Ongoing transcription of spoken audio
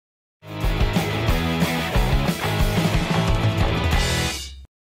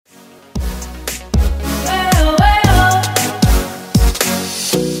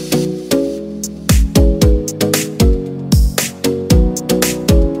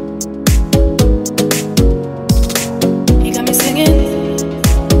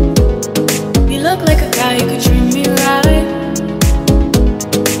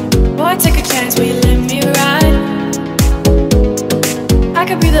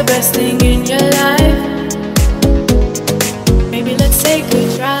the best thing in your life. Maybe let's take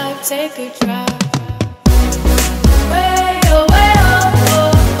a drive, take a drive. Way oh, way oh,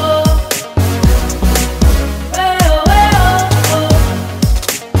 oh, oh. Way oh, way oh, oh.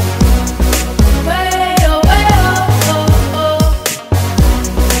 Way oh, way oh, oh, oh.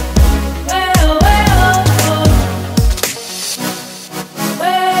 Way oh, way oh, oh.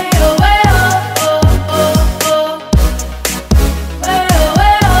 Way oh, way oh, oh, oh, oh. Way oh,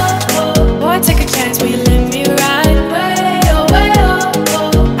 way oh, oh. Boy, take a chance, will you let me ride? Way oh,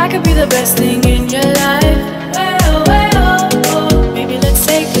 oh. I could be the best thing in your life. Way oh, oh. Maybe let's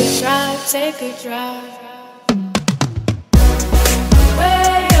take a drive, take a drive.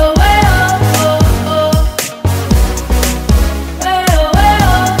 Way oh, oh, oh, oh. Way oh, oh,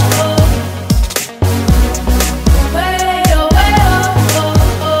 oh. Way oh, oh, oh,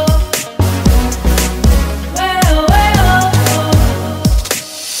 oh. Way oh, oh, oh.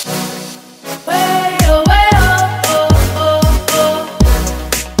 Way oh, oh, oh, oh, oh.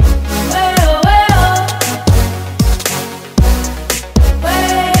 Way oh, oh.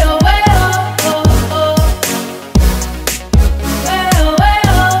 Way oh, oh, oh, oh. Way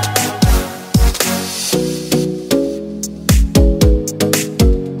oh, oh.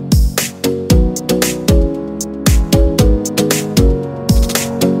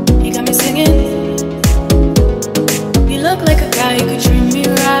 You got me singing. You look like a guy who could treat me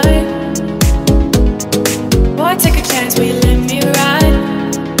right. Boy, take a chance, will you let me ride?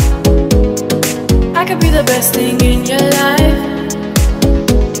 I could be the best thing in your life.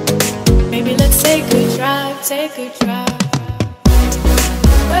 Maybe let's take a drive, take a drive.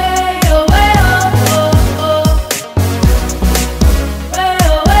 Way oh, way oh, oh, oh. Way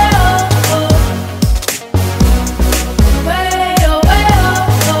oh, way oh, oh. Way oh, way oh,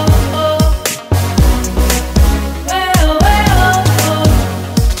 oh, oh. Way oh, way oh, oh.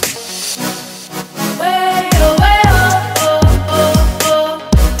 Way oh, way oh, oh, oh, oh.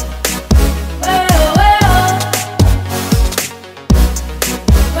 Way oh, way oh.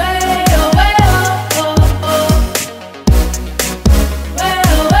 Way oh, way oh, oh, oh. Way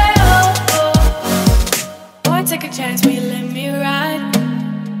oh, way oh, oh. Boy, take a chance, will you let me ride?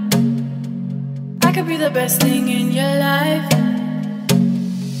 I could be the best thing in your life.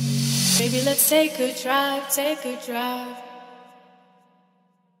 Baby, let's take a drive, take a drive.